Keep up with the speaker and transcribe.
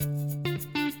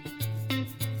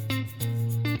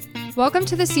Welcome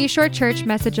to the Seashore Church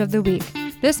Message of the Week.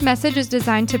 This message is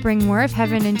designed to bring more of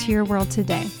heaven into your world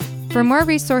today. For more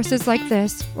resources like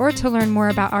this, or to learn more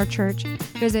about our church,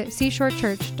 visit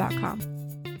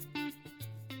seashorechurch.com.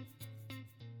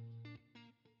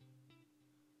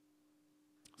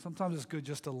 Sometimes it's good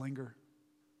just to linger.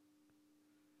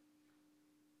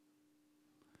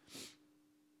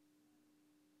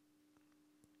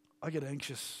 I get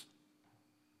anxious.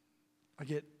 I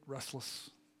get restless.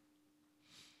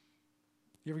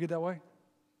 You ever get that way?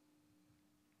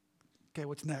 Okay,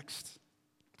 what's next?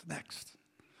 What's next?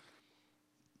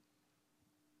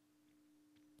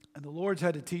 And the Lord's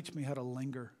had to teach me how to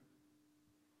linger.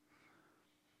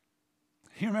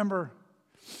 You remember,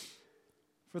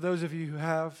 for those of you who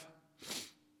have,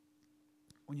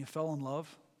 when you fell in love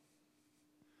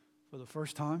for the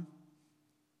first time,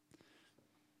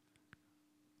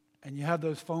 and you have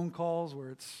those phone calls where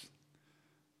it's,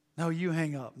 no, you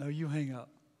hang up. No, you hang up.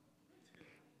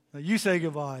 No, you say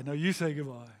goodbye. No, you say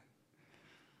goodbye.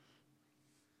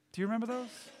 Do you remember those?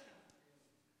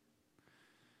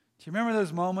 Do you remember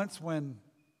those moments when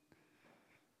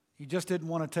you just didn't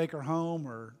want to take her home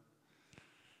or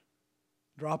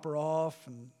drop her off,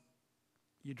 and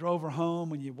you drove her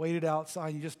home and you waited outside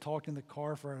and you just talked in the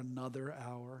car for another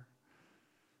hour?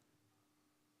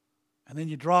 And then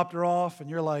you dropped her off and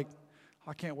you're like,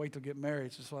 I can't wait to get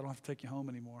married just so I don't have to take you home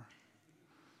anymore.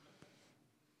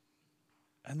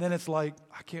 And then it's like,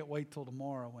 I can't wait till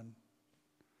tomorrow when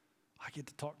I get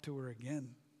to talk to her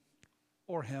again.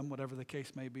 Or him, whatever the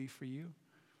case may be for you.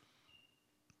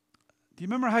 Do you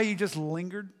remember how you just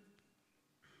lingered?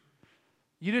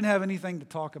 You didn't have anything to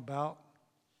talk about.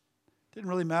 Didn't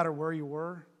really matter where you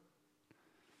were.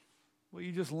 Well,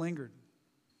 you just lingered.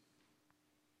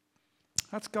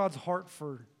 That's God's heart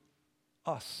for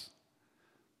us.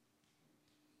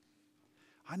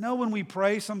 I know when we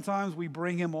pray, sometimes we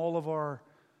bring Him all of our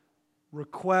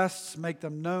requests, make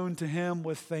them known to Him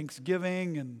with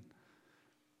thanksgiving. And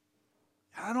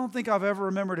I don't think I've ever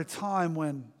remembered a time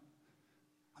when,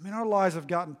 our lives have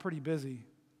gotten pretty busy.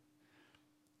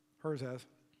 Hers has.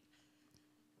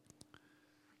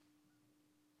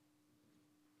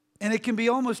 And it can be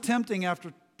almost tempting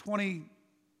after 20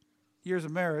 years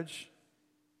of marriage,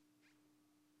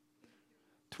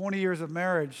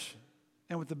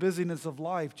 and with the busyness of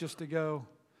life, just to go,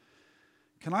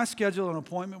 can I schedule an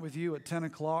appointment with you at 10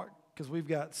 o'clock? Because we've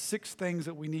got 6 things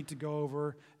that we need to go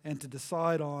over and to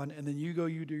decide on, and then you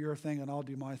do your thing, and I'll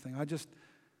do my thing.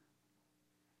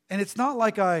 And it's not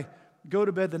like I go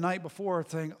to bed the night before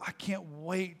saying, I can't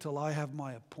wait till I have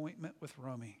my appointment with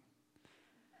Romy.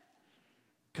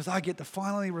 Because I get to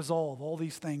finally resolve all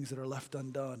these things that are left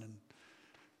undone. And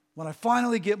when I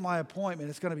finally get my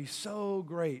appointment, it's going to be so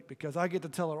great because I get to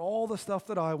tell her all the stuff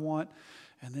that I want,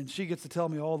 and then she gets to tell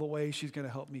me all the ways she's going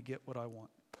to help me get what I want.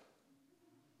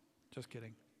 Just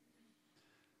kidding.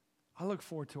 I look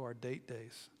forward to our date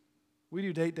days. We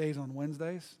do date days on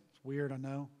Wednesdays. It's weird, I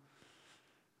know.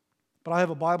 But I have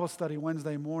a Bible study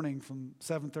Wednesday morning from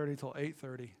 7:30 till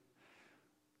 8:30.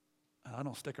 I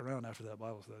don't stick around after that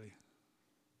Bible study.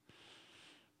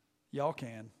 Y'all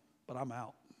can, but I'm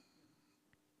out.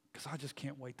 Because I just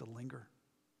can't wait to linger.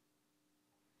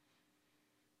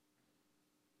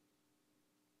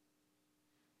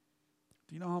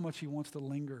 Do you know how much He wants to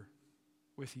linger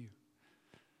with you?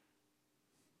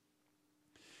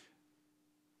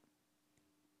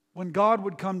 When God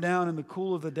would come down in the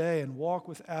cool of the day and walk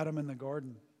with Adam in the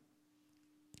garden,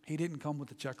 He didn't come with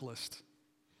a checklist.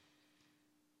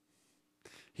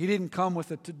 He didn't come with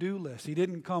a to-do list. He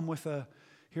didn't come with a,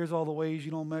 here's all the ways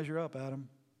you don't measure up, Adam.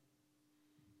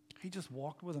 He just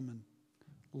walked with him and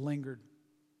lingered.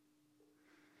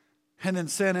 And then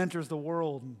sin enters the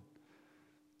world, and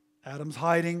Adam's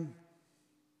hiding.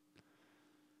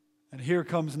 And here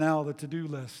comes now the to-do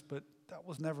list, but that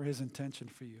was never His intention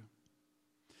for you.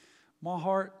 My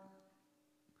heart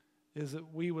is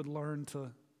that we would learn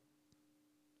to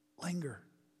linger,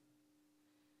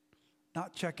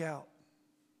 not check out,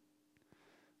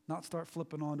 not start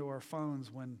flipping onto our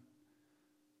phones when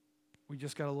we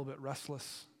just got a little bit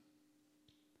restless,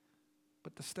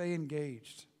 but to stay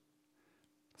engaged.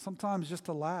 Sometimes just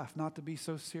to laugh, not to be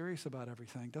so serious about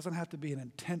everything. It doesn't have to be an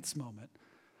intense moment.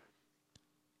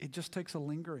 It just takes a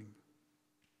lingering,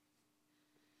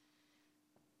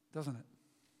 doesn't it?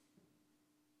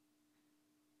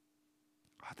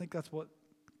 I think that's what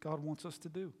God wants us to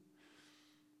do.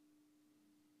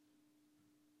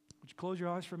 Would you close your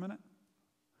eyes for a minute?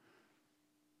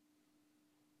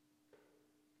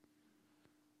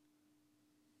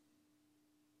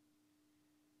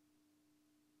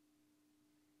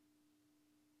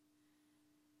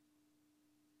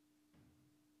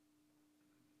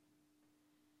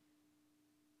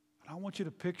 I want you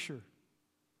to picture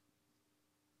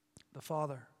the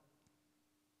Father.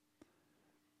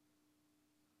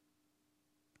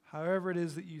 However it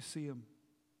is that you see Him.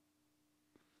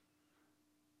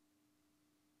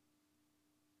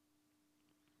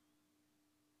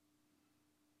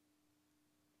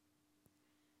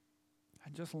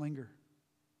 And just linger.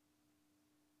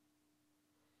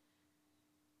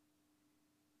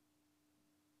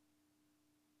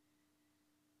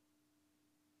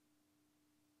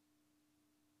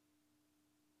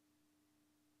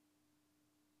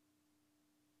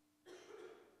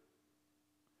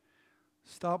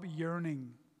 Stop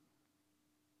yearning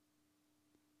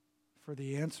for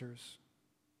the answers.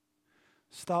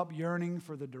 Stop yearning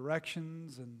for the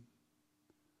directions and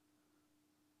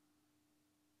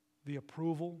the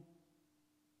approval.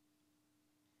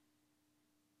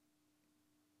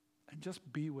 And just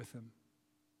be with Him.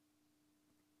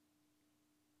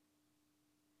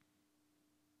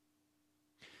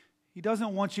 He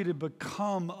doesn't want you to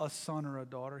become a son or a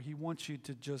daughter. He wants you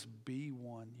to just be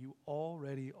one. You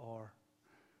already are.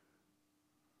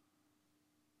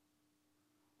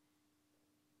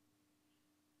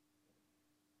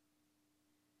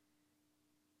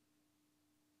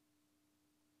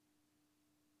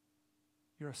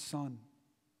 You're a son.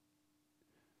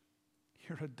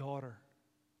 You're a daughter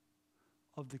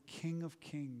of the King of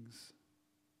Kings.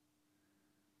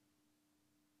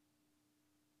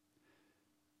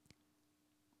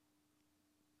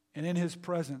 And in His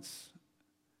presence,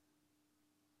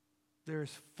 there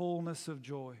is fullness of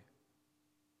joy.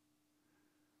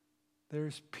 There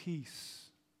is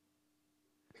peace.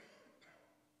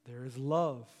 There is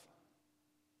love.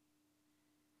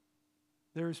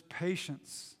 There is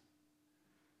patience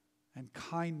and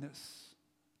kindness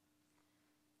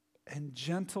and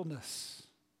gentleness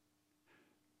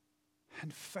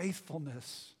and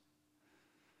faithfulness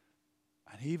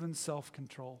and even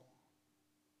self-control.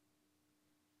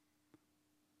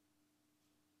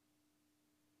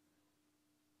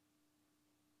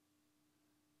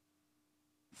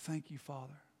 Thank you,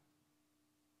 Father.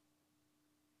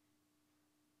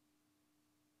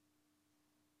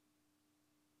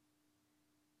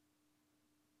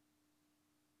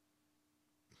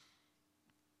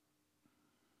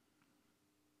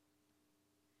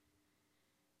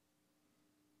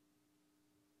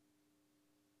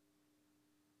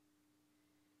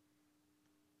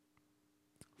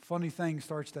 Funny thing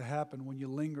starts to happen when you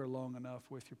linger long enough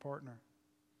with your partner.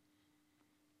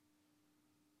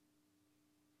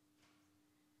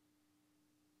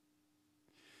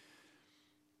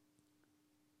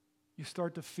 You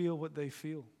start to feel what they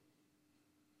feel.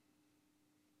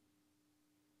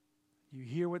 You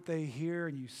hear what they hear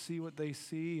and you see what they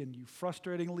see, and you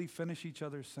frustratingly finish each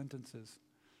other's sentences.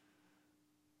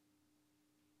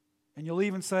 And you'll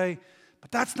even say, but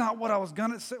that's not what I was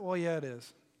going to say. Well, yeah, it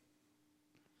is.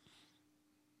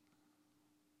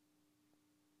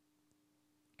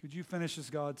 Could you finish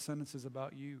as God's sentences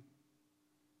about you?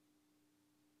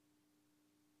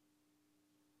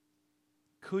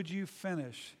 Could you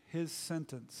finish His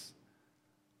sentence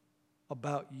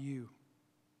about you?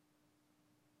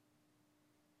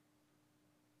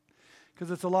 Because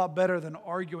it's a lot better than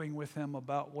arguing with Him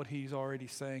about what He's already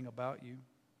saying about you.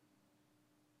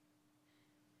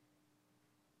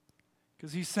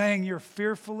 Because He's saying you're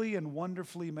fearfully and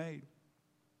wonderfully made.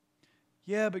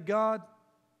 Yeah, but God,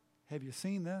 have you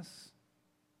seen this?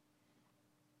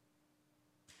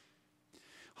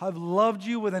 I've loved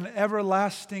you with an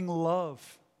everlasting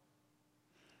love.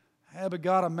 Yeah, but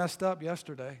God, I messed up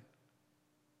yesterday.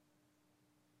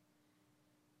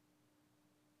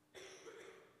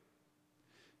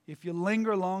 If you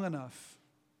linger long enough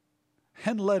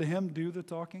and let Him do the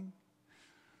talking,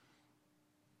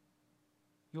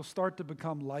 you'll start to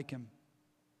become like Him.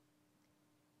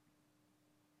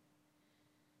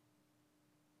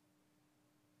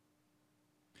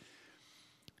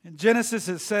 In Genesis,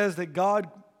 it says that God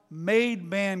made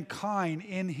mankind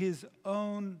in His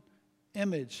own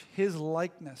image, His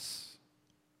likeness.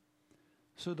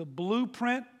 So the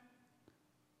blueprint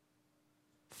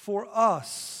for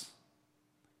us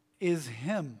is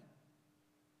Him.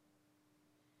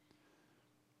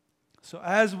 So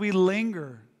as we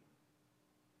linger,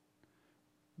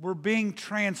 we're being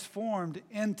transformed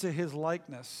into His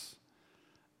likeness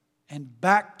and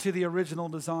back to the original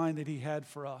design that He had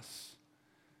for us.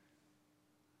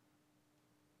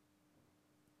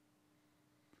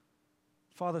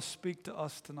 Father, speak to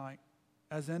us tonight.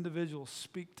 As individuals,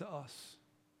 speak to us.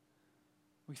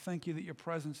 We thank you that your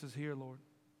presence is here, Lord.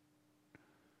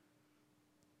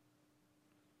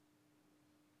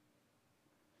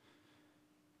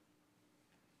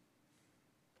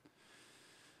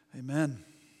 Amen.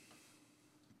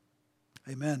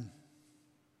 Amen.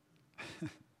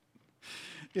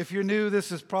 If you're new,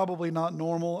 this is probably not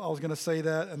normal. I was going to say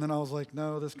that, and then I was like,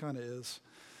 no, this kind of is.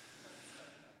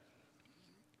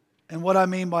 And what I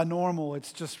mean by normal,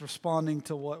 it's just responding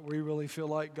to what we really feel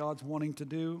like God's wanting to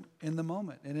do in the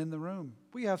moment and in the room.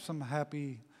 We have some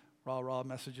happy, rah-rah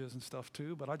messages and stuff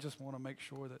too, but I just want to make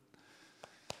sure that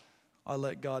I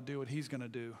let God do what He's going to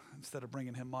do instead of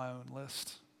bringing Him my own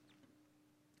list.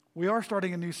 We are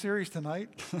starting a new series tonight,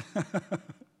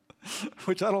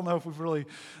 which I don't know if we've really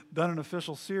done an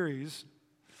official series.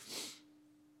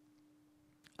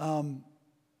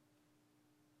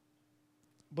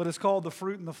 But it's called The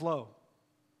Fruit and the Flow.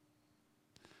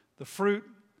 The Fruit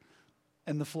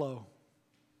and the Flow.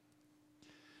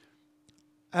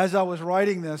 As I was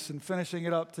writing this and finishing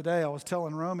it up today, I was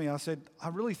telling Romy, I said, I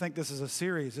really think this is a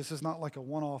series. This is not like a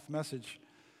one-off message.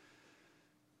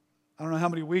 I don't know how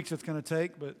many weeks it's going to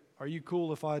take, but are you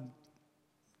cool if I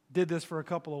did this for a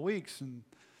couple of weeks? And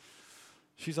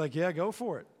she's like, yeah, go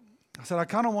for it. I said, I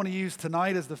kind of want to use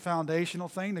tonight as the foundational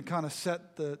thing to kind of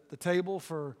set the table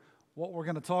for what we're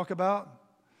going to talk about.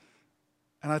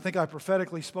 And I think I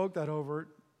prophetically spoke that over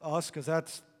us because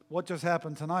that's what just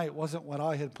happened tonight wasn't what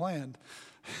I had planned.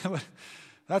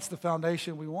 That's the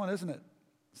foundation we want, isn't it?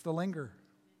 It's the linger.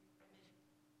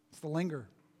 It's the linger.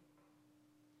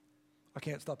 I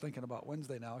can't stop thinking about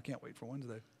Wednesday now. I can't wait for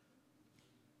Wednesday.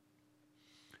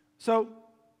 So,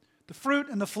 the fruit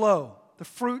and the flow. The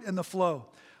fruit and the flow.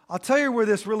 I'll tell you where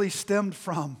this really stemmed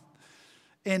from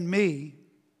in me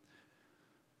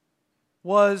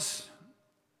was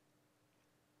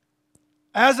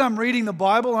as I'm reading the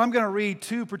Bible, I'm going to read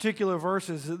two particular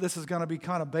verses that this is going to be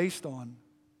kind of based on.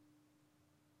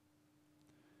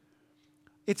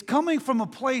 It's coming from a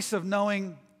place of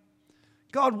knowing,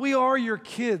 God, we are your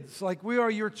kids, like we are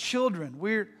your children.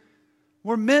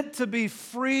 We're meant to be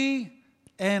free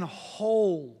and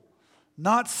whole,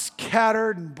 not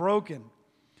scattered and broken.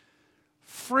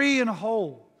 Free and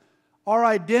whole. Our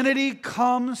identity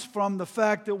comes from the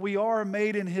fact that we are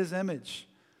made in His image.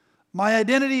 My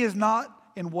identity is not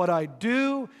in what I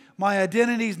do. My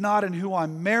identity is not in who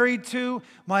I'm married to.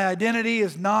 My identity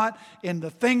is not in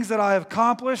the things that I have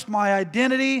accomplished. My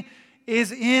identity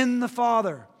is in the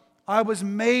Father. I was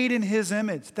made in His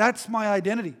image. That's my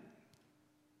identity.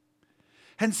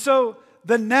 And so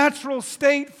the natural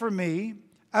state for me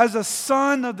as a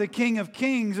son of the King of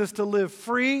Kings is to live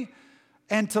free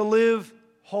and to live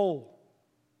whole.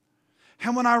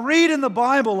 And when I read in the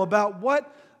Bible about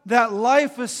what that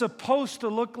life is supposed to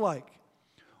look like,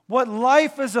 what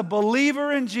life as a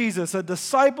believer in Jesus, a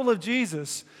disciple of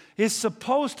Jesus, is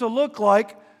supposed to look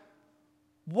like,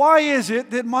 why is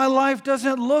it that my life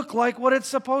doesn't look like what it's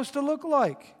supposed to look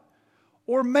like?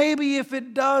 Or maybe if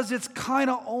it does, it's kind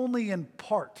of only in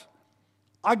part.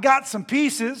 I got some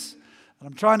pieces, and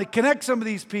I'm trying to connect some of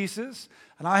these pieces,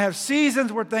 and I have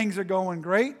seasons where things are going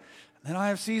great, and I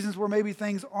have seasons where maybe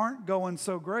things aren't going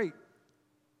so great.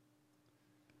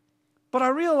 But I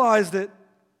realized that,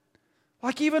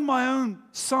 like even my own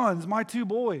sons, my two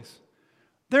boys,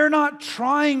 they're not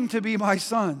trying to be my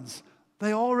sons.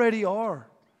 They already are.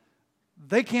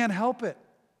 They can't help it.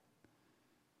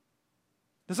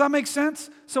 Does that make sense?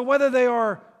 So whether they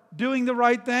are doing the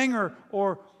right thing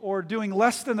or doing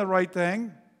less than the right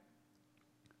thing,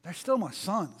 they're still my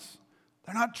sons.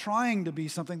 They're not trying to be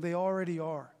something, they already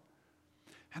are.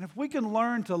 And if we can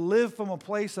learn to live from a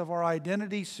place of our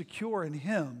identity secure in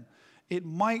Him, it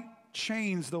might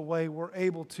change the way we're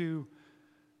able to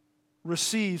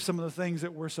receive some of the things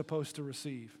that we're supposed to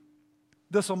receive.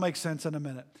 This will make sense in a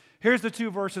minute. Here's the two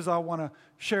verses I want to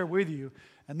share with you.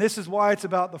 And this is why it's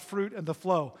about the fruit and the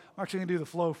flow. I'm actually going to do the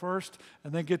flow first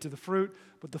and then get to the fruit.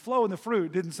 But the flow and the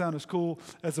fruit didn't sound as cool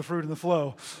as the fruit and the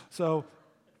flow. So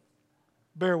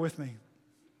bear with me.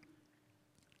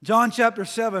 John chapter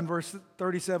 7, verse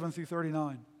 37 through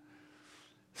 39. It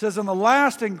says, on the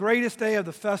last and greatest day of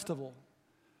the festival,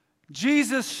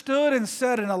 Jesus stood and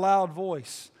said in a loud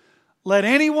voice, let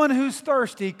anyone who's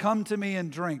thirsty come to me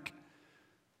and drink.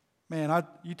 Man,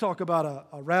 you talk about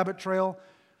a rabbit trail.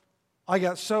 I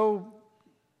got so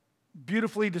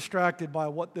beautifully distracted by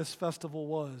what this festival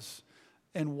was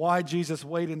and why Jesus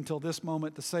waited until this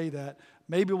moment to say that.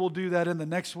 Maybe we'll do that in the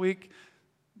next week,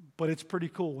 but it's pretty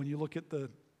cool when you look at the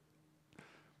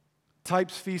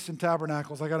types, feasts, and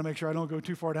tabernacles. I got to make sure I don't go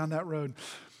too far down that road.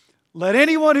 Let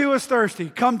anyone who is thirsty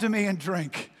come to me and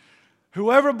drink.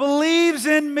 Whoever believes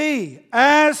in me,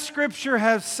 as Scripture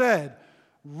has said,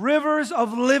 rivers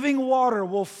of living water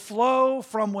will flow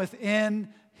from within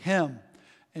him.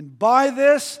 And by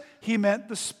this, he meant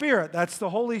the Spirit. That's the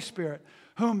Holy Spirit,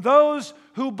 whom those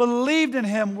who believed in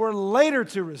him were later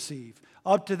to receive.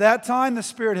 Up to that time, the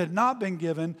Spirit had not been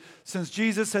given, since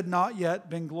Jesus had not yet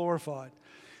been glorified.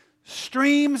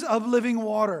 Streams of living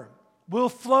water will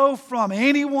flow from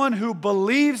anyone who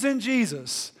believes in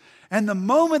Jesus. And the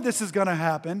moment this is going to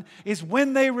happen is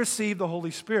when they receive the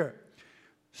Holy Spirit.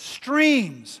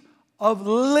 Streams of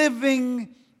living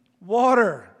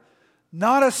water,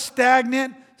 not a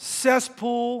stagnant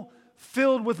cesspool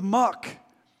filled with muck,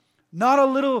 not a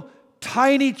little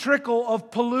tiny trickle of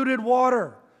polluted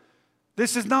water.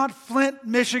 This is not Flint,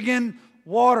 Michigan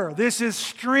water. This is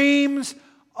streams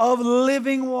of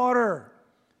living water.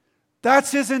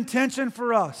 That's His intention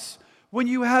for us. When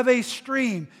you have a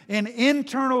stream, an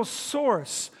internal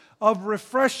source of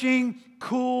refreshing,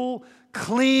 cool,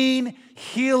 clean,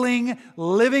 healing,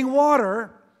 living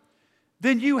water,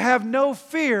 then you have no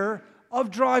fear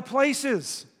of dry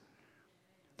places.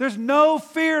 There's no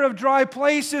fear of dry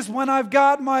places when I've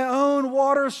got my own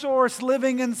water source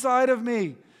living inside of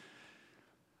me.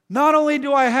 Not only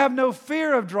do I have no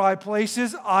fear of dry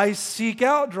places, I seek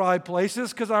out dry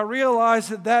places because I realize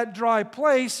that that dry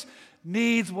place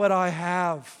needs what I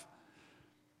have.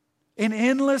 An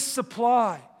endless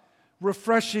supply,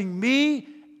 refreshing me,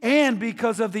 and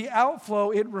because of the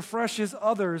outflow, it refreshes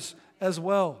others as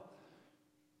well.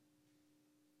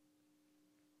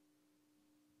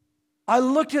 I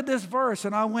looked at this verse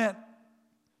and I went,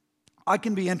 I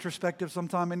can be introspective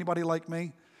sometimes. Anybody like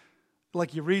me?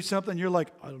 Like you read something, you're like,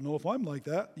 I don't know if I'm like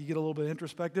that. You get a little bit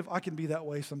introspective. I can be that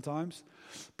way sometimes.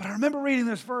 But I remember reading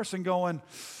this verse and going,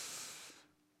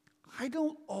 I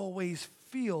don't always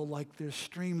feel like there's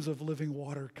streams of living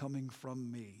water coming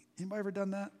from me. Anybody ever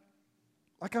done that?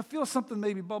 Like I feel something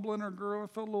maybe bubbling or girl. I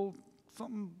felt a little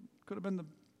something, could have been the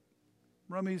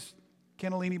Rummy's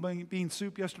cannellini bean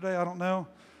soup yesterday. I don't know.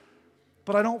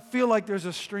 But I don't feel like there's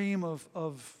a stream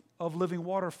of living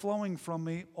water flowing from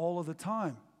me all of the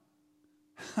time.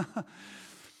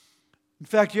 In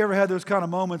fact, you ever had those kind of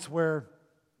moments where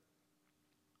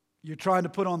you're trying to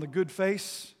put on the good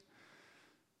face,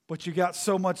 but you got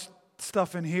so much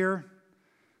stuff in here?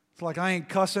 It's like I ain't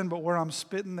cussing, but where I'm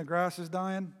spitting, the grass is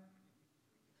dying.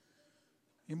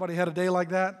 Anybody had a day like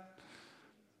that?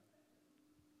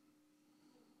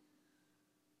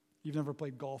 You've never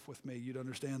played golf with me. You'd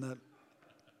understand that.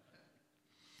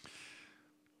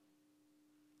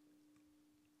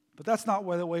 But that's not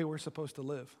the way we're supposed to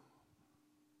live.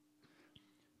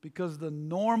 Because the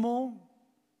normal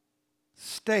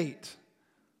state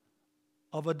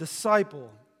of a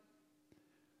disciple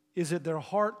is that their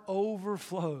heart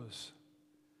overflows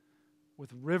with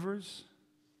rivers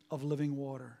of living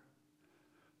water.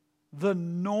 The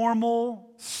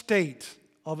normal state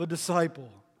of a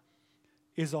disciple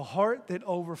is a heart that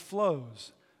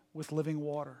overflows with living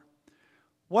water.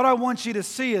 What I want you to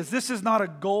see is this is not a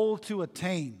goal to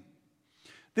attain.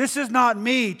 This is not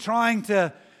me trying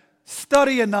to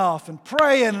study enough and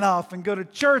pray enough and go to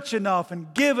church enough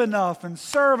and give enough and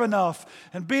serve enough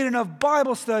and be in enough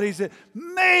Bible studies that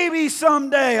maybe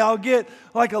someday I'll get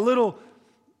like a little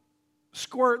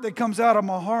squirt that comes out of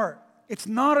my heart. It's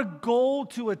not a goal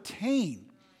to attain.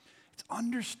 It's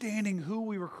understanding who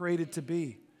we were created to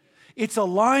be. It's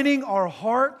aligning our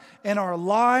heart and our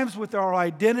lives with our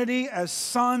identity as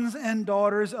sons and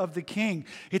daughters of the King.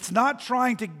 It's not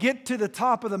trying to get to the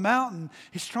top of the mountain.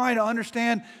 It's trying to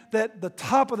understand that the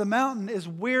top of the mountain is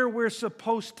where we're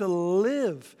supposed to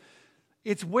live.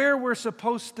 It's where we're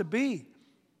supposed to be.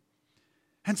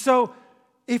 And so,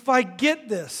 if I get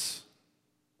this,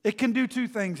 it can do two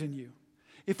things in you.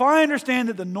 If I understand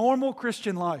that the normal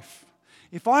Christian life,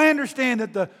 if I understand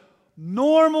that the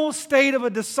normal state of a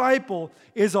disciple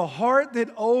is a heart that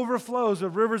overflows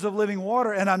with rivers of living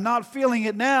water, and I'm not feeling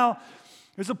it now,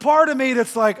 there's a part of me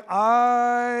that's like,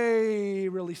 I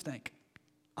really stink.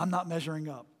 I'm not measuring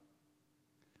up.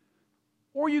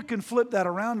 Or you can flip that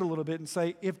around a little bit and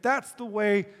say, if that's the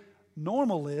way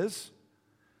normal is,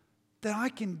 then I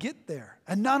can get there.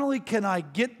 And not only can I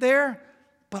get there,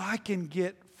 but I can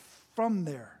get from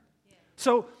there. Yeah.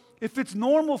 So if it's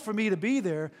normal for me to be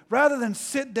there, rather than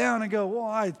sit down and go,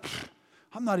 well,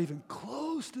 I'm not even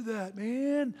close to that,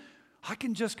 man. I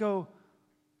can just go,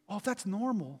 oh, if that's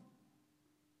normal,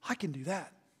 I can do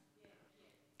that.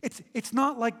 It's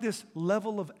not like this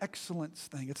level of excellence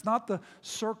thing. It's not the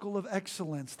circle of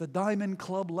excellence, the diamond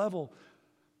club level.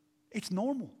 It's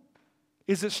normal.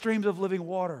 Is that streams of living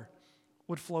water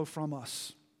would flow from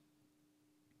us.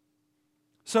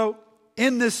 So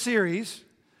in this series,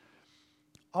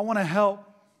 I want to help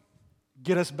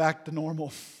get us back to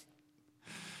normal.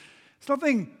 It's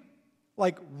nothing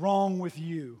like wrong with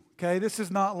you, okay? This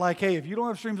is not like, hey, if you don't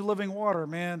have streams of living water,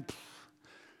 man,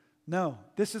 No,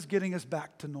 this is getting us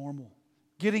back to normal,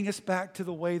 getting us back to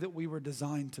the way that we were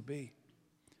designed to be.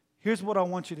 Here's what I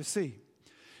want you to see.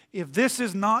 If this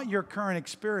is not your current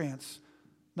experience,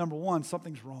 number one,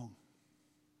 something's wrong.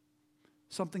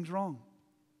 Something's wrong.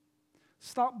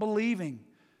 Stop believing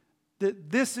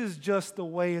that this is just the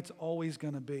way it's always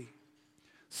going to be.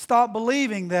 Stop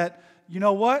believing that, you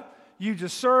know what? You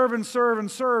just serve and serve and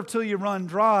serve till you run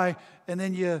dry and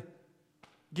then you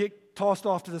get tossed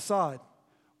off to the side.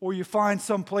 Or you find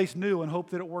someplace new and hope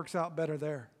that it works out better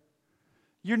there.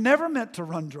 You're never meant to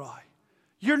run dry.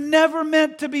 You're never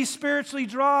meant to be spiritually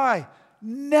dry.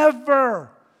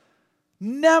 Never.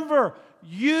 Never.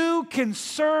 You can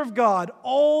serve God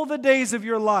all the days of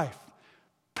your life,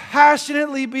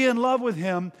 passionately be in love with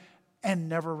Him, and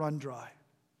never run dry.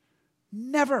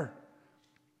 Never.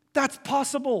 That's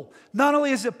possible. Not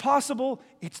only is it possible,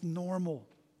 it's normal.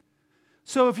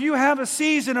 So if you have a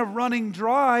season of running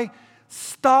dry,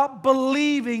 stop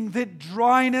believing that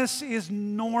dryness is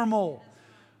normal.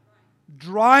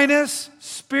 Dryness,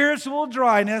 spiritual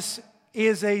dryness,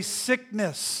 is a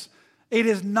sickness. It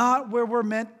is not where we're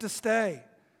meant to stay.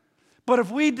 But if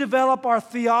we develop our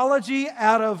theology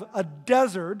out of a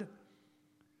desert,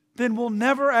 then we'll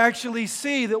never actually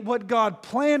see that what God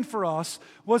planned for us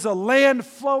was a land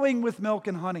flowing with milk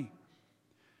and honey.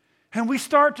 And we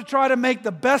start to try to make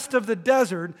the best of the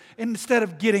desert instead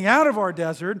of getting out of our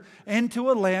desert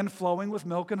into a land flowing with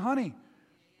milk and honey.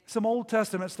 Some Old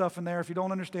Testament stuff in there. If you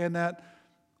don't understand that,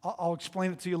 I'll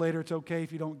explain it to you later. It's okay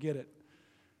if you don't get it.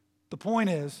 The point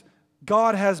is,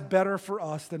 God has better for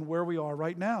us than where we are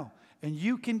right now. And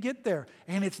you can get there.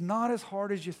 And it's not as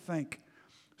hard as you think.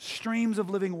 Streams of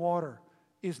living water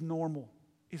is normal.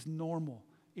 It's normal.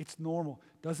 It's normal.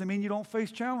 Doesn't mean you don't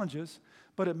face challenges,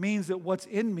 but it means that what's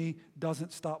in me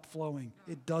doesn't stop flowing.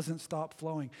 It doesn't stop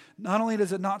flowing. Not only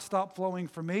does it not stop flowing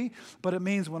for me, but it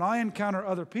means when I encounter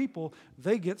other people,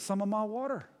 they get some of my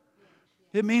water.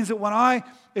 It means that when I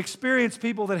experience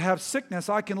people that have sickness,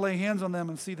 I can lay hands on them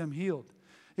and see them healed.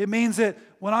 It means that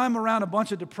when I'm around a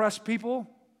bunch of depressed people,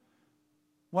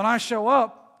 when I show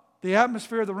up, the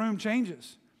atmosphere of the room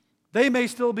changes. They may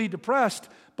still be depressed,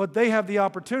 but they have the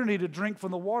opportunity to drink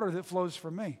from the water that flows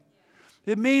from me.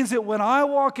 It means that when I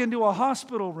walk into a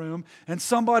hospital room and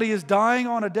somebody is dying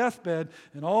on a deathbed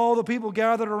and all the people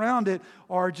gathered around it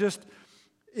are just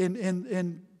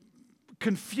in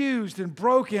confused and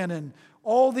broken and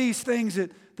all these things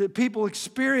that people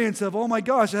experience of, oh my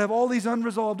gosh, I have all these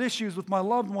unresolved issues with my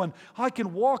loved one. I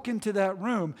can walk into that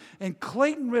room and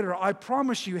Clayton Ritter, I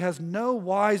promise you, has no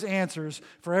wise answers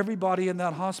for everybody in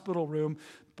that hospital room.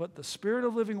 But the Spirit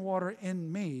of living water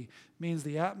in me means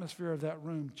the atmosphere of that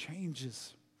room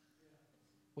changes.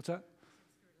 What's that?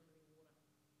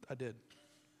 I did.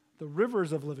 The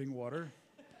rivers of living water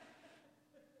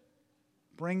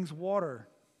brings water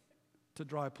to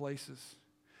dry places.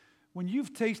 When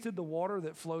you've tasted the water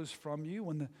that flows from you,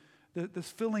 when this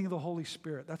filling of the Holy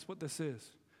Spirit, that's what this is.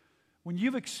 When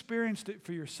you've experienced it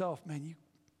for yourself, man,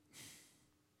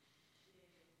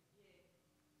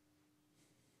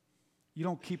 you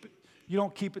don't keep it. You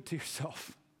don't keep it to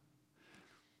yourself.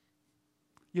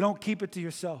 You don't keep it to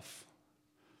yourself.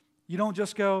 You don't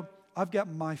just go, I've got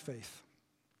my faith.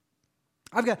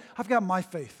 I've got my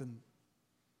faith, and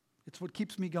it's what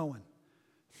keeps me going.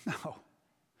 No.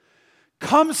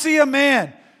 Come see a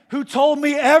man who told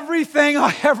me everything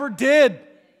I ever did.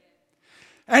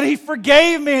 And he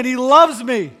forgave me and he loves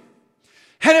me.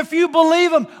 And if you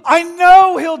believe him, I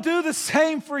know he'll do the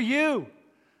same for you.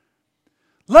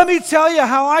 Let me tell you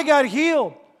how I got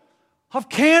healed of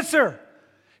cancer.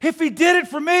 If he did it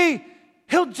for me,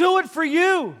 he'll do it for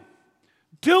you.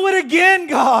 Do it again,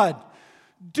 God.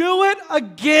 Do it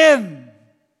again.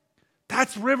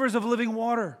 That's rivers of living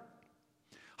water.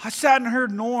 I sat and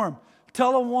heard Norm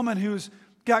tell a woman who's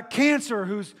got cancer,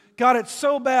 who's got it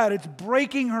so bad, it's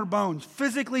breaking her bones,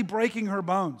 physically breaking her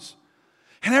bones.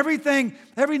 And everything,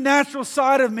 every natural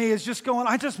side of me is just going,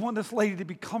 I just want this lady to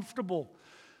be comfortable.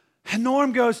 And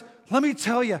Norm goes, let me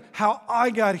tell you how I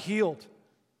got healed.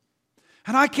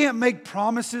 And I can't make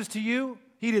promises to you.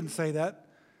 He didn't say that.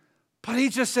 But he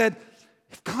just said,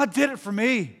 if God did it for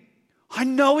me, I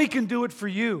know He can do it for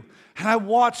you. And I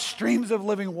watched streams of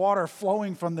living water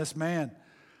flowing from this man.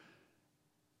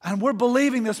 And we're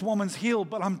believing this woman's healed,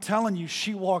 but I'm telling you,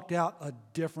 she walked out a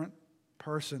different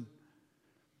person.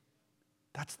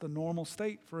 That's the normal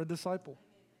state for a disciple.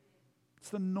 It's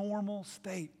the normal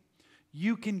state.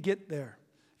 You can get there.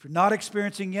 If you're not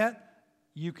experiencing yet,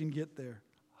 you can get there.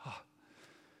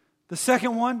 The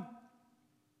second one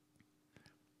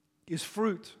is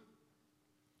fruit.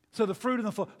 So the fruit and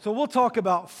the flow. So we'll talk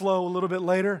about flow a little bit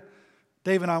later.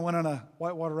 Dave and I went on a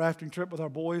whitewater rafting trip with our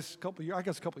boys a couple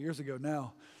years ago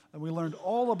now. And we learned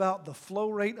all about the flow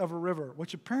rate of a river,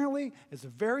 which apparently is a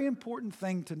very important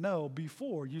thing to know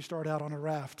before you start out on a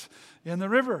raft in the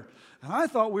river. And I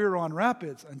thought we were on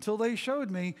rapids until they showed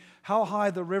me how high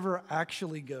the river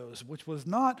actually goes, which was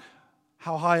not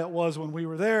how high it was when we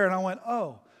were there. And I went,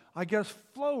 oh, I guess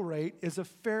flow rate is a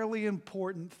fairly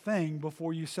important thing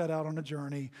before you set out on a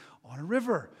journey on a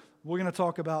river. We're going to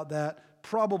talk about that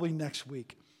probably next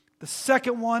week. The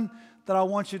second one that I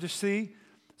want you to see,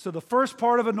 so the first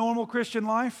part of a normal Christian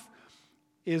life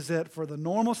is that for the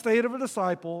normal state of a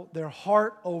disciple, their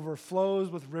heart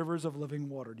overflows with rivers of living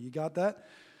water. Do you got that?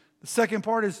 The second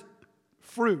part is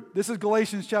fruit. This is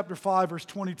Galatians chapter 5, verse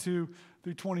 22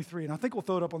 through 23. And I think we'll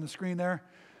throw it up on the screen there.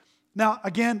 Now,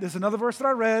 again, there's another verse that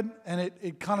I read, and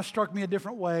it kind of struck me a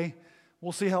different way.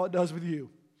 We'll see how it does with you.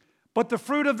 But the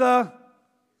fruit of the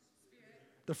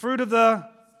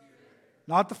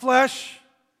not the flesh,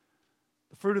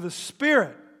 the fruit of the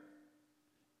Spirit.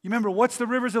 You remember, what's the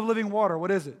rivers of living water? What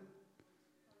is it?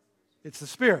 It's the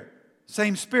Spirit.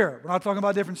 Same Spirit. We're not talking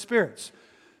about different spirits.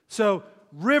 So,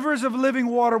 rivers of living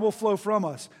water will flow from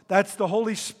us. That's the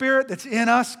Holy Spirit that's in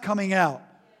us coming out.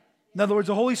 In other words,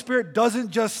 the Holy Spirit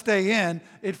doesn't just stay in,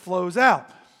 it flows out.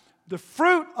 The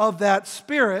fruit of that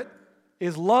Spirit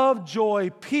is love,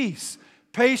 joy, peace,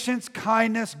 patience,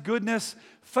 kindness, goodness,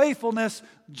 faithfulness,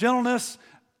 gentleness,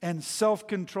 and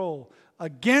self-control.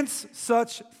 Against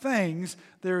such things,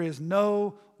 there is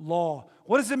no law.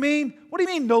 What does it mean? What do you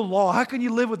mean, no law? How can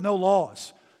you live with no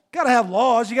laws? You got to have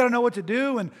laws. You got to know what to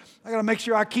do, and I got to make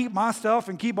sure I keep my stuff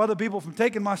and keep other people from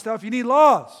taking my stuff. You need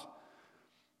laws.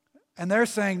 And they're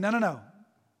saying, no.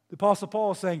 The Apostle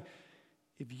Paul is saying,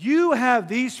 if you have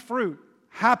these fruit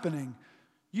happening,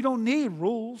 you don't need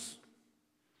rules.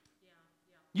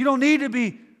 You don't need to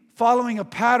be following a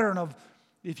pattern of,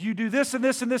 if you do this and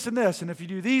this and this and this, and if you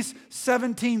do these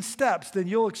 17 steps, then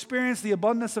you'll experience the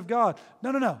abundance of God.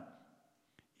 No.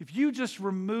 If you just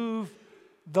remove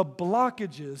the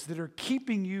blockages that are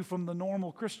keeping you from the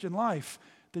normal Christian life,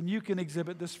 then you can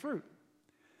exhibit this fruit.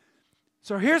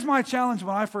 So here's my challenge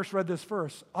when I first read this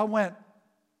verse. I went,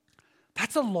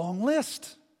 that's a long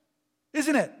list,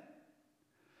 isn't it?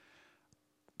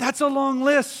 That's a long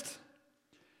list.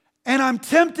 And I'm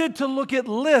tempted to look at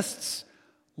lists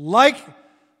like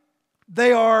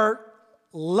they are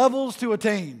levels to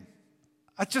attain.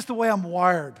 That's just the way I'm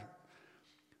wired.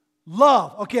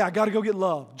 Love, okay, I got to go get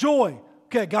love. Joy,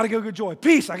 okay, I got to go get joy.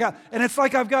 Peace, and it's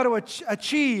like I've got to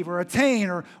achieve or attain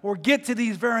or get to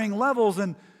these varying levels,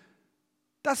 and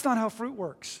that's not how fruit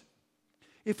works.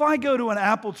 If I go to an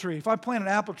apple tree, if I plant an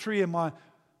apple tree in my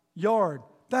yard,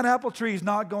 that apple tree is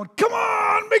not going, come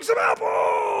on, make some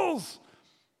apples.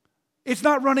 It's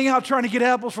not running out trying to get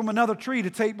apples from another tree to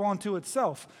tape onto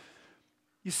itself.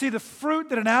 You see, the fruit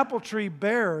that an apple tree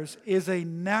bears is a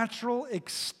natural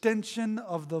extension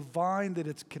of the vine that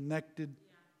it's connected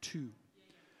to.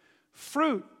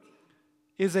 Fruit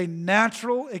is a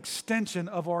natural extension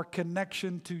of our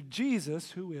connection to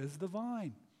Jesus, who is the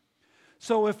vine.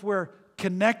 So if we're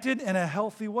connected in a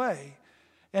healthy way,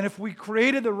 and if we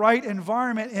created the right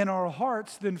environment in our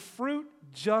hearts, then fruit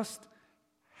just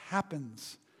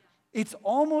happens. It's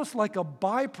almost like a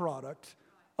byproduct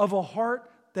of a heart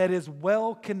that is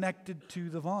well connected to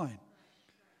the vine.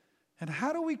 And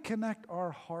how do we connect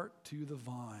our heart to the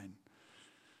vine?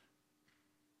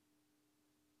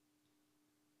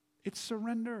 It's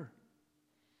surrender.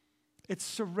 It's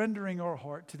surrendering our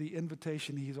heart to the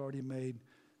invitation He's already made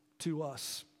to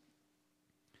us.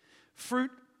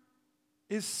 Fruit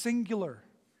is singular.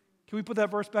 Can we put that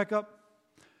verse back up?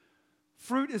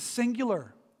 Fruit is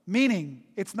singular, meaning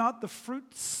it's not the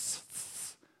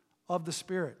fruits of the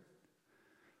Spirit.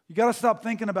 You got to stop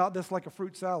thinking about this like a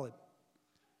fruit salad.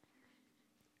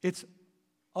 It's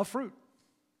a fruit.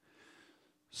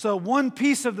 So one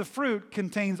piece of the fruit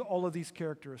contains all of these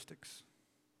characteristics.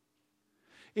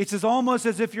 It's almost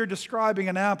as if you're describing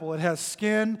an apple. It has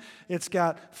skin, it's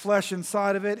got flesh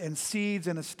inside of it, and seeds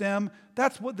and a stem.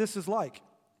 That's what this is like.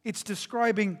 It's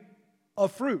describing a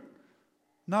fruit,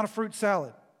 not a fruit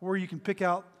salad, where you can pick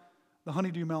out the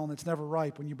honeydew melon that's never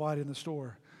ripe when you buy it in the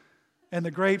store. And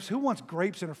the grapes, who wants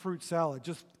grapes in a fruit salad?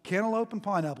 Just cantaloupe and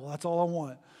pineapple, that's all I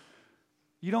want.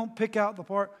 You don't pick out the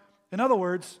part. In other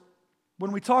words,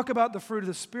 when we talk about the fruit of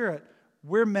the Spirit,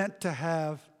 we're meant to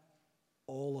have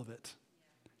all of it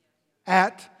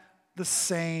at the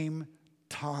same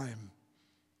time.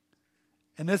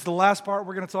 And this is the last part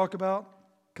we're going to talk about,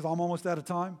 because I'm almost out of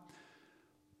time.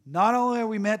 Not only are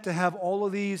we meant to have all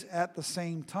of these at the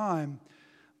same time,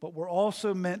 but we're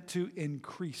also meant to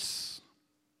increase.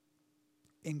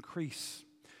 Increase.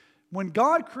 When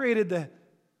God created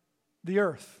the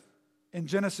earth in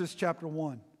Genesis chapter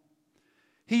 1,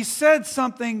 He said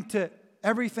something to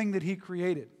everything that He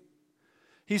created.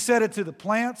 He said it to the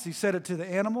plants, He said it to the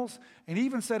animals, and He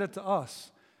even said it to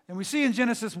us. And we see in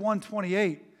Genesis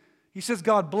 1:28, He says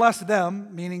God blessed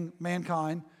them, meaning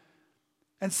mankind,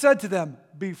 and said to them,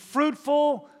 "Be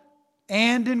fruitful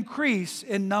and increase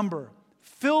in number.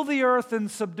 Fill the earth and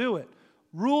subdue it.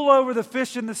 Rule over the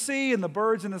fish in the sea and the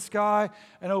birds in the sky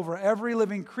and over every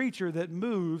living creature that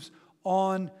moves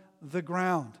on the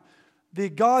ground."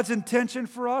 God's intention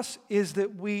for us is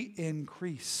that we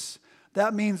increase.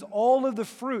 That means all of the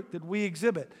fruit that we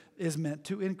exhibit is meant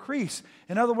to increase.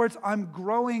 In other words, I'm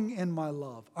growing in my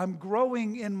love. I'm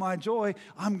growing in my joy.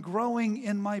 I'm growing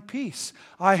in my peace.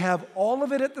 I have all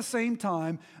of it at the same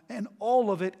time, and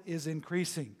all of it is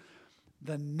increasing.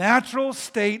 The natural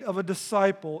state of a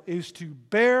disciple is to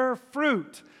bear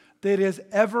fruit that is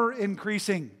ever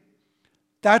increasing.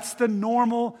 That's the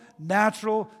normal,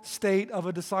 natural state of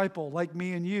a disciple, like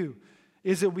me and you,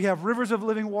 is that we have rivers of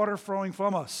living water flowing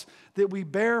from us, that we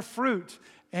bear fruit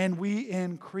and we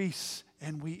increase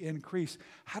and we increase.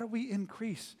 How do we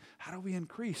increase? How do we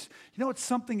increase? You know what's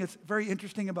something that's very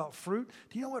interesting about fruit?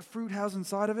 Do you know what fruit has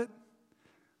inside of it?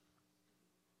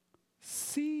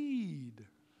 Seed.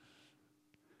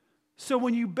 So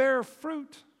when you bear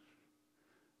fruit,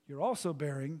 you're also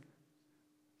bearing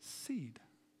seed.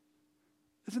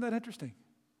 Isn't that interesting?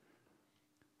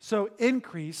 So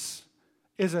increase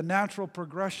is a natural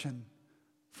progression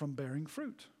from bearing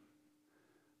fruit.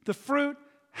 The fruit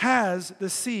has the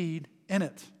seed in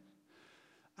it.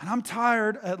 And I'm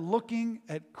tired at looking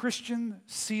at Christian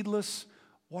seedless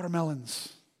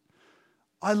watermelons.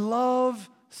 I love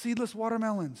seedless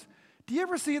watermelons. Do you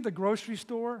ever see at the grocery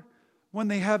store when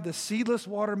they have the seedless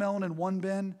watermelon in one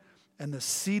bin and the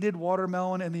seeded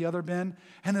watermelon in the other bin?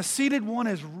 And the seeded one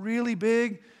is really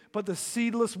big, but the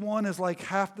seedless one is like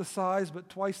half the size but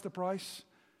twice the price.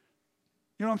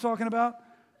 You know what I'm talking about?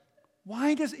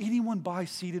 Why does anyone buy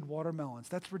seeded watermelons?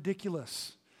 That's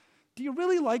ridiculous. Do you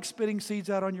really like spitting seeds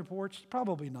out on your porch?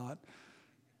 Probably not.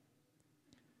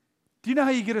 Do you know how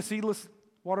you get a seedless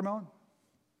watermelon?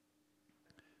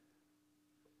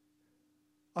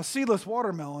 A seedless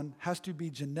watermelon has to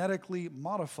be genetically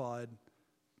modified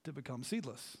to become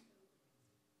seedless.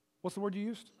 What's the word you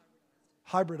used?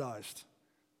 Hybridized.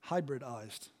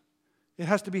 Hybridized. It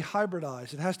has to be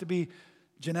hybridized. It has to be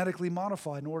genetically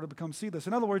modified in order to become seedless.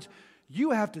 In other words, you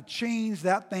have to change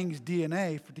that thing's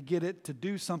DNA to get it to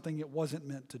do something it wasn't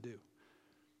meant to do.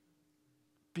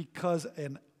 Because a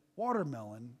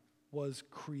watermelon was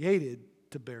created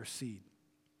to bear seed.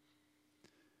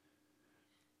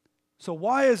 So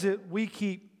why is it we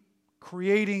keep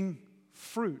creating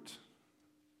fruit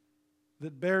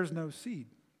that bears no seed?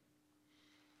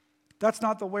 That's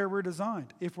not the way we're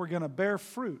designed. If we're going to bear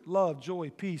fruit, love, joy,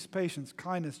 peace, patience,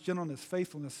 kindness, gentleness,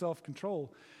 faithfulness,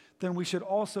 self-control, then we should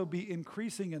also be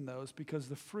increasing in those because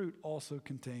the fruit also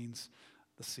contains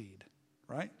the seed,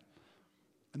 right?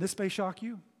 And this may shock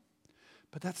you,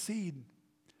 but that seed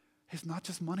is not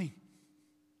just money.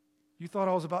 You thought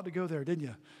I was about to go there, didn't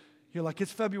you? You're like,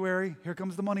 it's February, here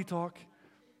comes the money talk.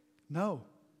 No,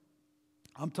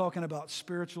 I'm talking about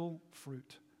spiritual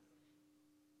fruit.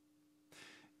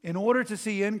 In order to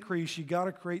see increase, you got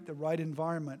to create the right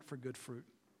environment for good fruit.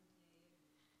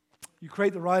 You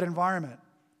create the right environment,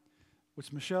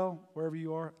 which Michelle, wherever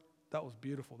you are, that was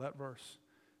beautiful, that verse.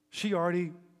 She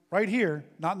already, right here,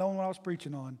 not knowing what I was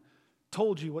preaching on,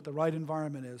 told you what the right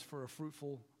environment is for a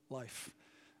fruitful life.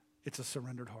 It's a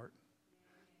surrendered heart.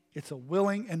 It's a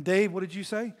willing, and Dave, what did you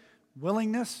say?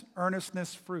 Willingness,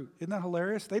 earnestness, fruit. Isn't that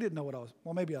hilarious? They didn't know what I was,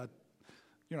 well, maybe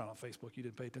you're not on Facebook, you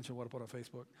didn't pay attention to what I put on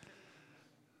Facebook.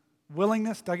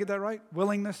 Willingness, did I get that right?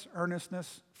 Willingness,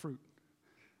 earnestness, fruit.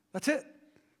 That's it.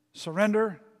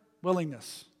 Surrender,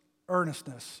 willingness,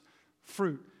 earnestness,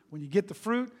 fruit. When you get the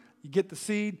fruit, you get the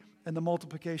seed, and the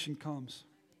multiplication comes.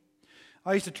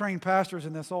 I used to train pastors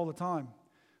in this all the time.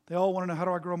 They all want to know, how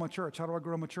do I grow my church? How do I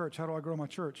grow my church? How do I grow my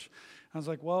church? I was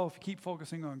like, well, if you keep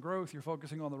focusing on growth, you're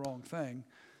focusing on the wrong thing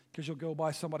because you'll go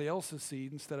buy somebody else's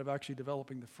seed instead of actually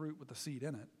developing the fruit with the seed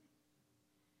in it.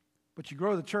 But you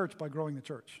grow the church by growing the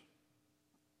church.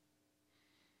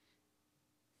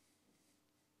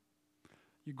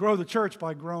 You grow the church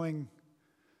by growing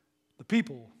the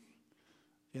people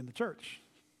in the church.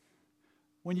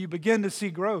 When you begin to see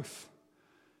growth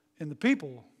in the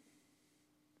people,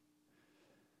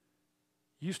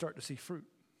 you start to see fruit.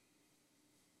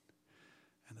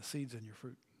 And the seed's in your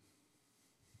fruit.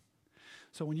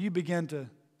 So when you begin to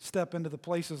step into the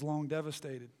places long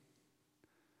devastated,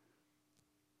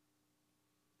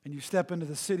 and you step into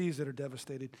the cities that are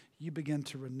devastated, you begin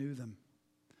to renew them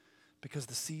because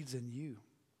the seed's in you.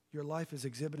 Your life is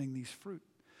exhibiting these fruit.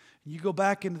 And you go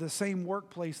back into the same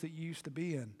workplace that you used to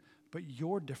be in, but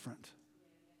you're different.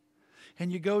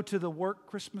 And you go to the work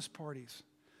Christmas parties,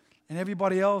 and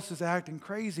everybody else is acting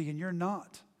crazy, and you're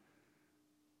not,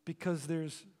 because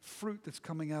there's fruit that's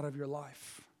coming out of your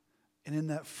life. And in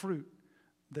that fruit,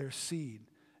 there's seed,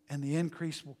 and the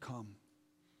increase will come.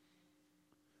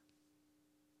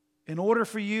 In order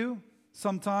for you,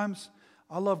 sometimes,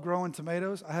 I love growing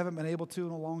tomatoes. I haven't been able to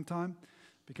in a long time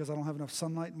because I don't have enough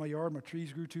sunlight in my yard. My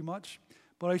trees grew too much.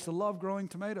 But I used to love growing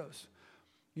tomatoes.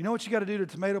 You know what you got to do to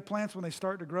tomato plants when they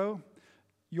start to grow?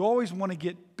 You always want to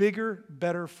get bigger,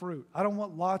 better fruit. I don't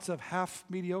want lots of half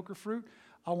mediocre fruit.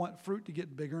 I want fruit to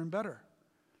get bigger and better.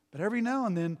 But every now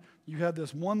and then, you have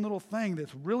this one little thing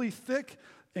that's really thick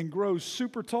and grows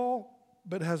super tall,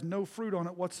 but has no fruit on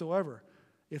it whatsoever.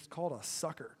 It's called a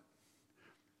sucker.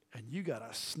 And you got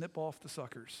to snip off the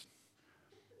suckers.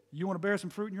 You want to bear some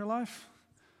fruit in your life?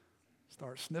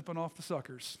 Start snipping off the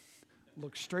suckers.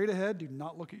 Look straight ahead. Do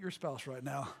not look at your spouse right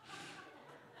now.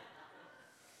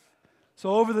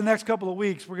 So over the next couple of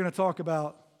weeks, we're going to talk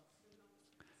about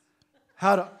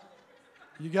how to,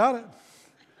 you got it.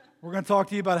 We're going to talk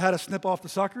to you about how to snip off the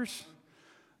suckers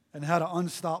and how to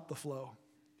unstop the flow.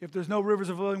 If there's no rivers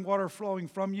of living water flowing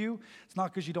from you, it's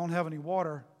not because you don't have any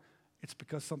water. It's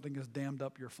because something has dammed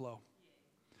up your flow.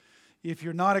 If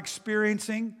you're not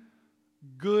experiencing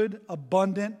good,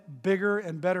 abundant, bigger,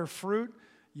 and better fruit,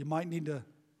 you might need to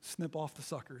snip off the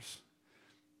suckers.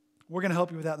 We're going to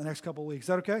help you with that in the next couple of weeks. Is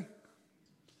that okay?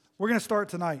 We're going to start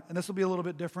tonight, and this will be a little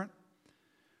bit different.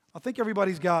 I think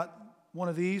everybody's got one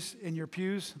of these in your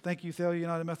pews. Thank you, Thalia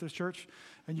United Methodist Church.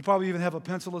 And you probably even have a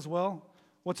pencil as well.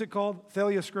 What's it called?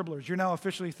 Thalia Scribblers. You're now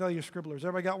officially Thalia Scribblers.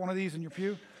 Everybody got one of these in your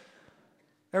pew?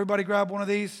 Everybody grab one of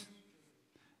these.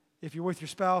 If you're with your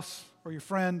spouse or your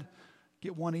friend,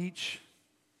 get one each.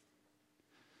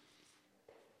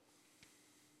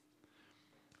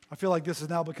 I feel like this has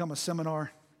now become a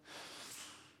seminar.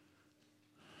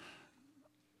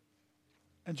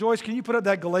 And Joyce, can you put up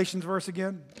that Galatians verse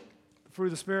again? The fruit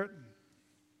of the Spirit.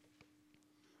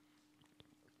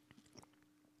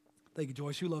 Thank you,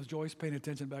 Joyce. Who loves Joyce? Paying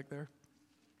attention back there.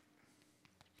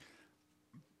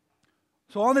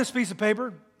 So on this piece of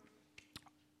paper,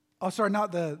 oh, sorry,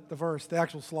 not the verse, the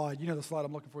actual slide. You know the slide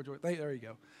I'm looking for, Joyce. There you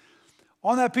go.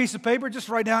 On that piece of paper, just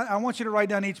write down, I want you to write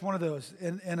down each one of those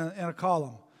in a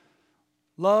column.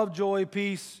 Love, joy,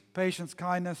 peace, patience,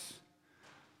 kindness,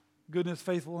 goodness,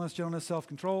 faithfulness, gentleness,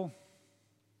 self-control.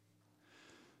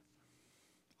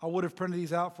 I would have printed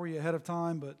these out for you ahead of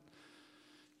time, but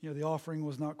the offering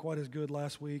was not quite as good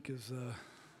last week as...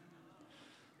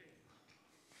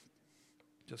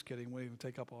 Just kidding. We didn't even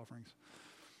take up offerings.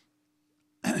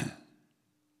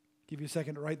 Give you a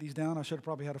second to write these down. I should have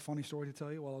probably had a funny story to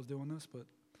tell you while I was doing this, but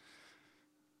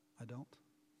I don't.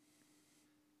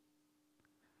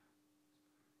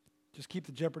 Just keep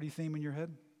the Jeopardy theme in your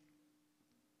head.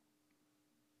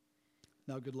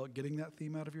 Now, good luck getting that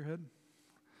theme out of your head.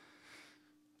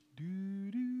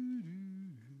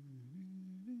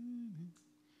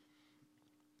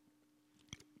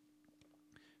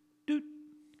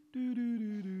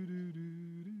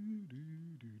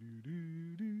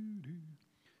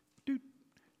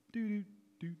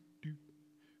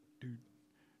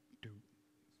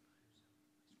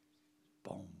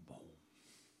 Boom, boom.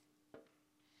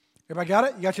 Everybody got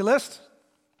it? You got your list?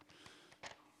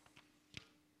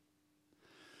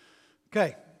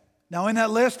 Okay. Now in that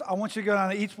list, I want you to go down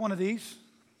to each one of these,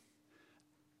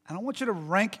 and I want you to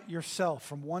rank yourself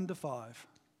from 1 to 5.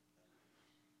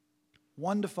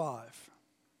 1 to 5.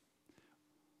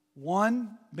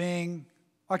 1 being,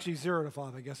 actually 0 to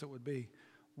 5, I guess it would be.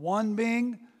 1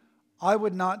 being, I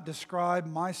would not describe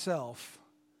myself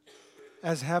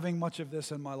as having much of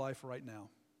this in my life right now.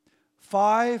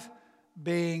 5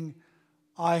 being,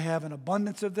 I have an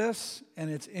abundance of this,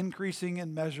 and it's increasing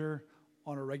in measure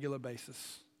on a regular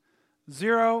basis.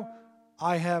 0,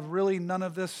 I have really none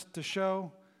of this to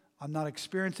show. I'm not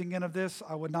experiencing any of this.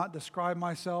 I would not describe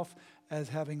myself as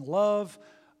having love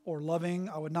or loving.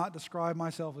 I would not describe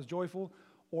myself as joyful.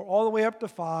 Or all the way up to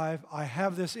 5, I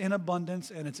have this in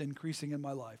abundance and it's increasing in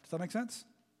my life. Does that make sense?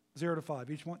 0 to 5.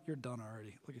 Each one, you're done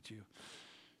already. Look at you.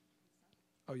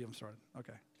 Oh, you haven't started.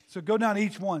 Okay. So go down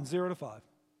each one, 0 to 5.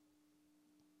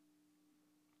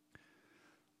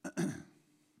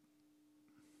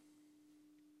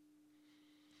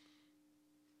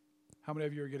 How many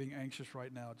of you are getting anxious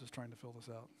right now just trying to fill this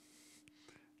out?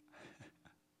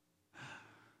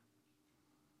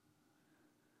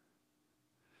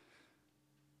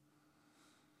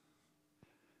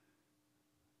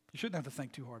 You shouldn't have to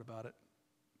think too hard about it.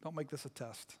 Don't make this a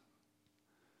test.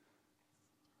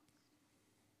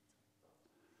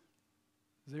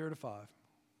 0 to 5.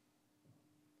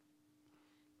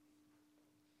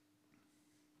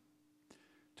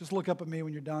 Just look up at me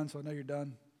when you're done so I know you're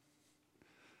done.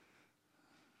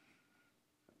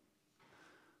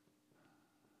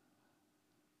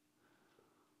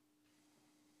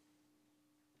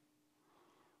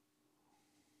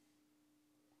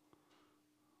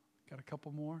 Got a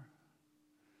couple more.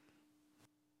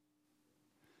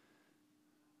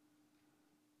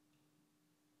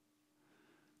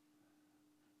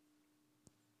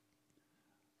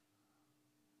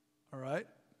 All right.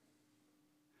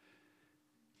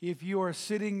 If you are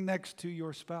sitting next to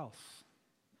your spouse,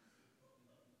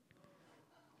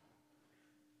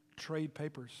 trade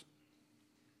papers.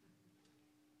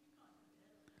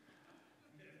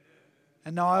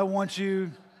 And now I want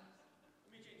you.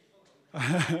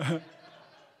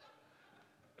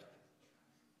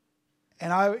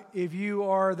 If you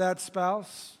are that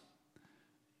spouse,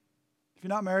 if you're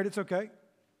not married, it's okay.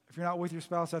 If you're not with your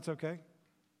spouse, that's okay.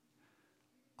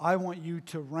 I want you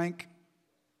to rank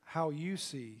how you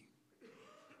see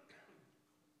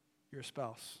your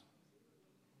spouse.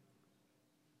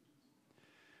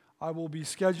 I will be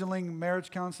scheduling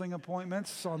marriage counseling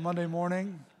appointments on Monday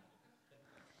morning.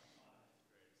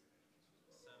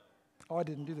 Oh, I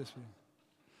didn't do this for you.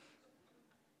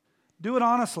 Do it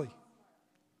honestly.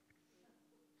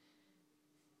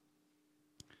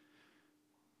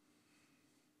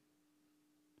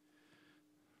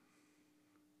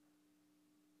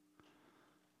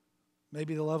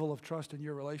 Maybe the level of trust in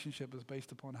your relationship is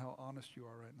based upon how honest you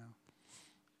are right now.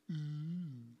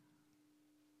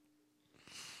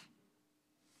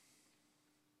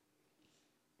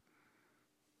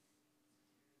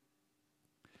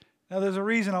 Now, there's a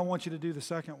reason I want you to do the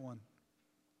second one.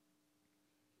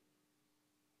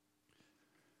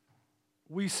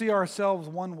 We see ourselves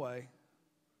one way,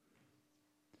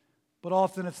 but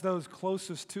often it's those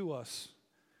closest to us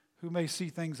who may see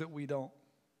things that we don't,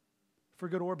 for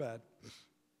good or bad.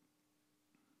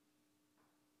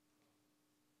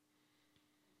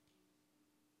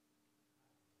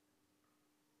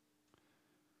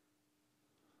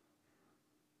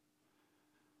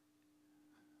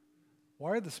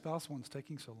 Why are the spouse ones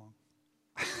taking so long?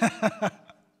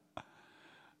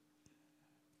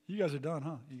 You guys are done,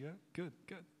 huh? You got it?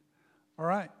 Good. All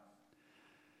right.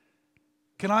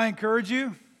 Can I encourage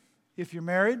you, if you're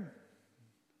married,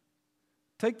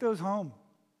 take those home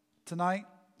tonight,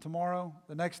 tomorrow,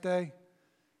 the next day.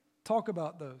 Talk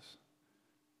about those.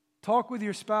 Talk with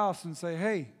your spouse and say,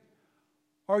 hey,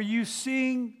 are you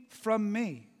seeing from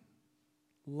me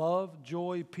love,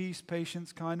 joy, peace,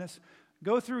 patience, kindness?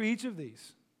 Go through each of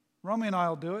these. Romy and I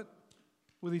will do it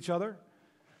with each other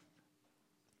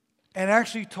and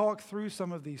actually talk through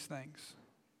some of these things.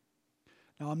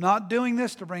 Now, I'm not doing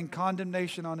this to bring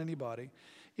condemnation on anybody.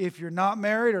 If you're not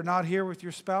married or not here with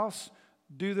your spouse,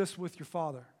 do this with your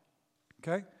father.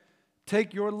 Okay?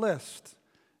 Take your list,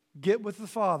 get with the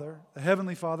Father, the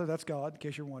Heavenly Father, that's God, in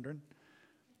case you're wondering,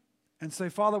 and say,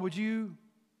 Father, would you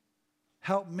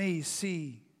help me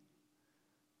see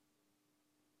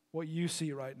what you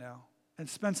see right now, and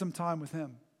spend some time with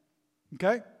Him.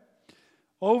 Okay?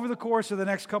 Over the course of the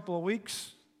next couple of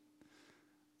weeks,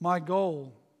 my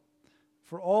goal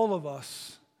for all of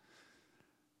us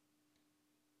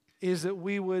is that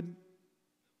we would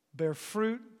bear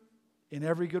fruit in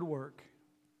every good work,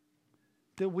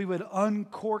 that we would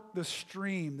uncork the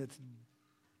stream that's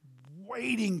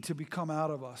waiting to become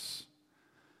out of us,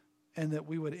 and that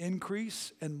we would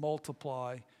increase and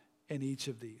multiply in each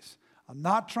of these. I'm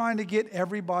not trying to get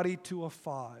everybody to a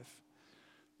 5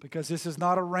 because this is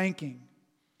not a ranking.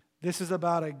 This is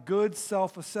about a good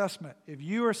self-assessment. If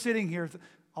you are sitting here,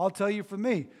 I'll tell you for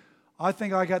me, I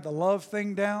think I got the love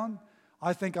thing down.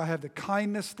 I think I have the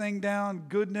kindness thing down,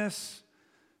 goodness,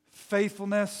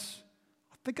 faithfulness.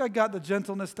 I think I got the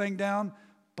gentleness thing down,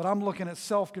 but I'm looking at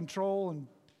self-control and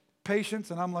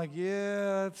patience, and I'm like,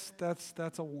 yeah,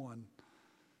 that's a 1.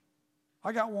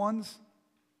 I got 1s.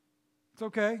 It's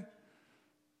okay.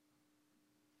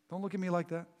 Don't look at me like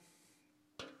that.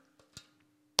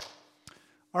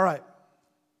 All right.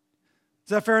 Is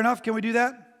that fair enough? Can we do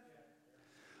that?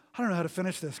 I don't know how to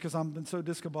finish this because I've been so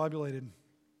discombobulated.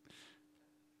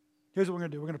 Here's what we're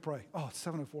going to do. We're going to pray. Oh, it's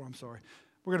 7:04. I'm sorry.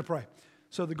 We're going to pray.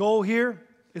 So the goal here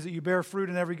is that you bear fruit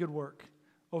in every good work.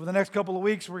 Over the next couple of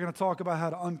weeks, we're going to talk about how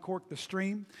to uncork the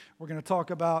stream. We're going to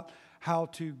talk about how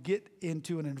to get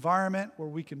into an environment where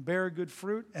we can bear good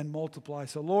fruit and multiply.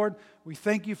 So, Lord, we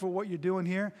thank you for what you're doing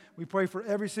here. We pray for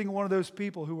every single one of those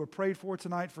people who were prayed for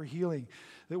tonight for healing,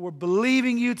 that we're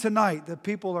believing you tonight that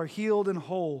people are healed and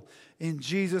whole in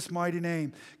Jesus' mighty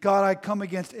name. God, I come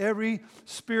against every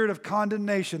spirit of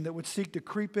condemnation that would seek to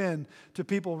creep in to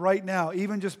people right now,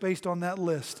 even just based on that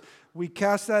list. We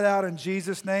cast that out in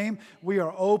Jesus' name. We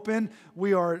are open.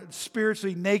 We are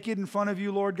spiritually naked in front of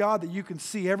you, Lord God, that you can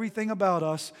see everything about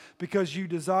us because you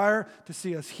desire to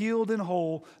see us healed and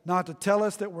whole, not to tell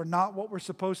us that we're not what we're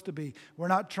supposed to be. We're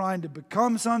not trying to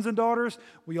become sons and daughters.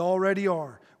 We already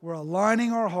are. We're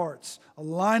aligning our hearts,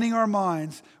 aligning our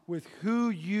minds with who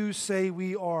you say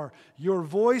we are. Your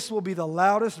voice will be the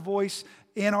loudest voice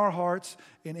in our hearts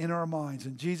and in our minds.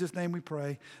 In Jesus' name we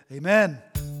pray. Amen.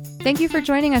 Thank you for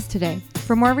joining us today.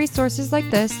 For more resources like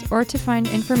this or to find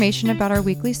information about our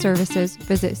weekly services,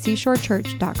 visit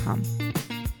seashorechurch.com.